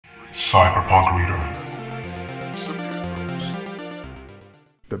Cyberpunk Reader.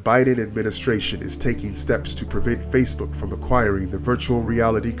 The Biden administration is taking steps to prevent Facebook from acquiring the virtual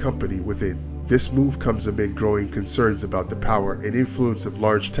reality company Within. This move comes amid growing concerns about the power and influence of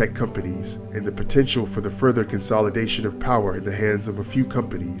large tech companies and the potential for the further consolidation of power in the hands of a few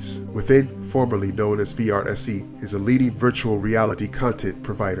companies. Within, formerly known as VRSE, is a leading virtual reality content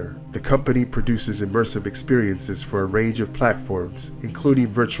provider. The company produces immersive experiences for a range of platforms, including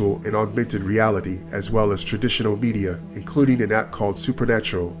virtual and augmented reality, as well as traditional media, including an app called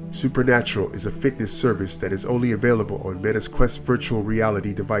Supernatural. Supernatural is a fitness service that is only available on Meta's Quest virtual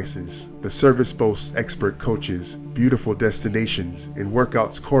reality devices. The service boasts expert coaches, beautiful destinations, and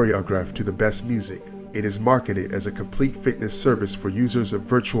workouts choreographed to the best music. It is marketed as a complete fitness service for users of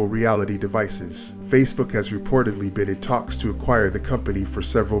virtual reality devices. Facebook has reportedly been in talks to acquire the company for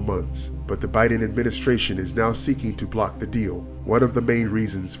several months, but the Biden administration is now seeking to block the deal. One of the main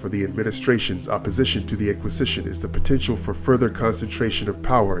reasons for the administration's opposition to the acquisition is the potential for further concentration of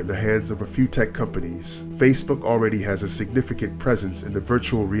power in the hands of a few tech companies. Facebook already has a significant presence in the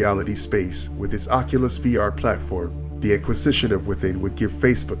virtual reality space with its Oculus VR platform. The acquisition of Within would give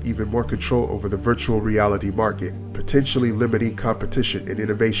Facebook even more control over the virtual reality market, potentially limiting competition and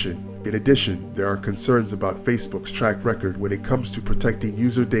innovation. In addition, there are concerns about Facebook's track record when it comes to protecting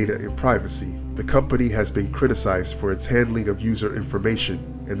user data and privacy. The company has been criticized for its handling of user information,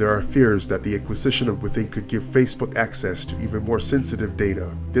 and there are fears that the acquisition of Within could give Facebook access to even more sensitive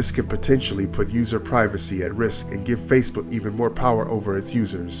data. This could potentially put user privacy at risk and give Facebook even more power over its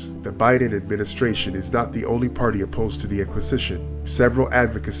users. The Biden administration is not the only party opposed to the acquisition. Several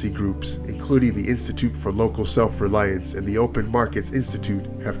advocacy groups, including the Institute for Local Self-Reliance and the Open Markets Institute,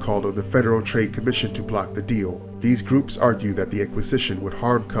 have called on the Federal Trade Commission to block the deal. These groups argue that the acquisition would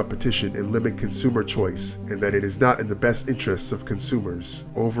harm competition and limit consumer choice, and that it is not in the best interests of consumers.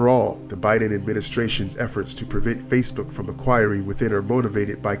 Overall, the Biden administration's efforts to prevent Facebook from acquiring Within are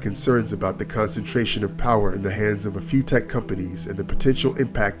motivated by concerns about the concentration of power in the hands of a few tech companies and the potential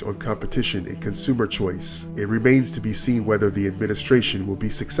impact on competition and consumer choice. It remains to be seen whether the administration will be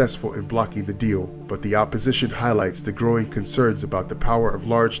successful in blocking the deal, but the opposition highlights the growing concerns about the power of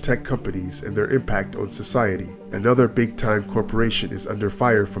large tech companies and their impact on society. Another big-time corporation is under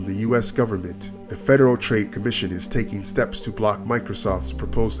fire from the U.S. government. The Federal Trade Commission is taking steps to block Microsoft's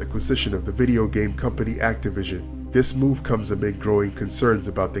proposed acquisition of the video game company Activision. This move comes amid growing concerns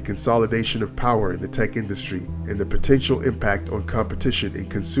about the consolidation of power in the tech industry and the potential impact on competition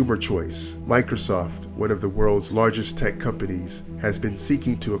and consumer choice. Microsoft, one of the world's largest tech companies, has been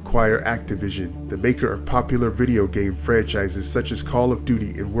seeking to acquire Activision, the maker of popular video game franchises such as Call of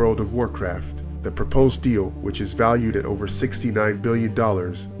Duty and World of Warcraft. The proposed deal, which is valued at over $69 billion,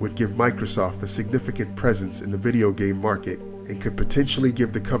 would give Microsoft a significant presence in the video game market and could potentially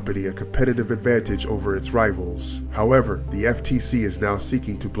give the company a competitive advantage over its rivals. However, the FTC is now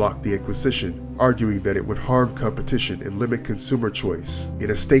seeking to block the acquisition, arguing that it would harm competition and limit consumer choice.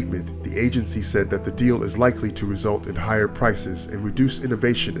 In a statement, the agency said that the deal is likely to result in higher prices and reduce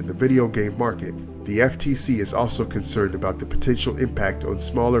innovation in the video game market. The FTC is also concerned about the potential impact on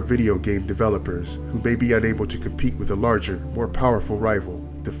smaller video game developers who may be unable to compete with a larger, more powerful rival.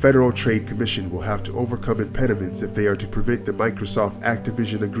 The Federal Trade Commission will have to overcome impediments if they are to prevent the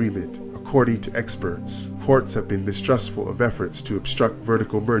Microsoft-Activision agreement, according to experts. Courts have been mistrustful of efforts to obstruct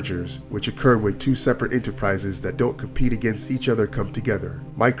vertical mergers, which occur when two separate enterprises that don't compete against each other come together.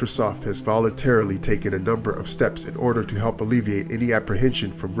 Microsoft has voluntarily taken a number of steps in order to help alleviate any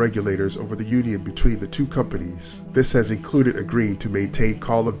apprehension from regulators over the union between the two companies. This has included agreeing to maintain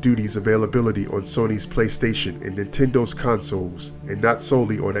Call of Duty's availability on Sony's PlayStation and Nintendo's consoles, and not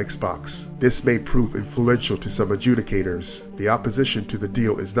solely on Xbox. This may prove influential to some adjudicators. The opposition to the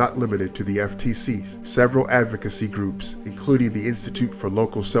deal is not limited to the FTC. Several advocacy groups, including the Institute for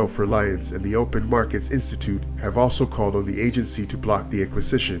Local Self-Reliance and the Open Markets Institute, have also called on the agency to block the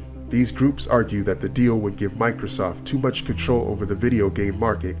acquisition. These groups argue that the deal would give Microsoft too much control over the video game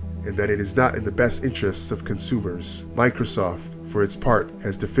market and that it is not in the best interests of consumers. Microsoft, for its part,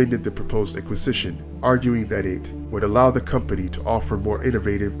 has defended the proposed acquisition, arguing that it would allow the company to offer more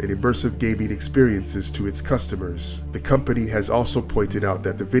innovative and immersive gaming experiences to its customers. The company has also pointed out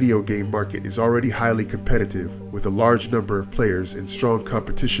that the video game market is already highly competitive, with a large number of players and strong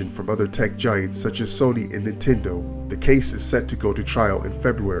competition from other tech giants such as Sony and Nintendo. The case is set to go to trial in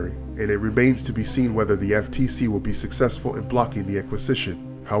February, and it remains to be seen whether the FTC will be successful in blocking the acquisition.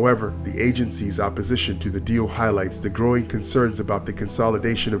 However, the agency's opposition to the deal highlights the growing concerns about the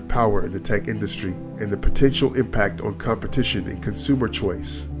consolidation of power in the tech industry and the potential impact on competition and consumer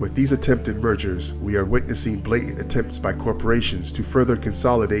choice. With these attempted mergers, we are witnessing blatant attempts by corporations to further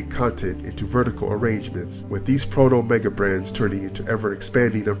consolidate content into vertical arrangements, with these proto-mega brands turning into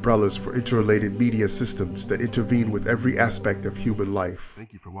ever-expanding umbrellas for interrelated media systems that intervene with every aspect of human life.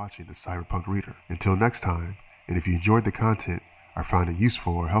 Thank you for watching the Cyberpunk Reader. Until next time, and if you enjoyed the content or found it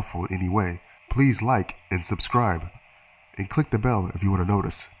useful or helpful in any way, please like and subscribe, and click the bell if you want to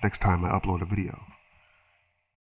notice next time I upload a video.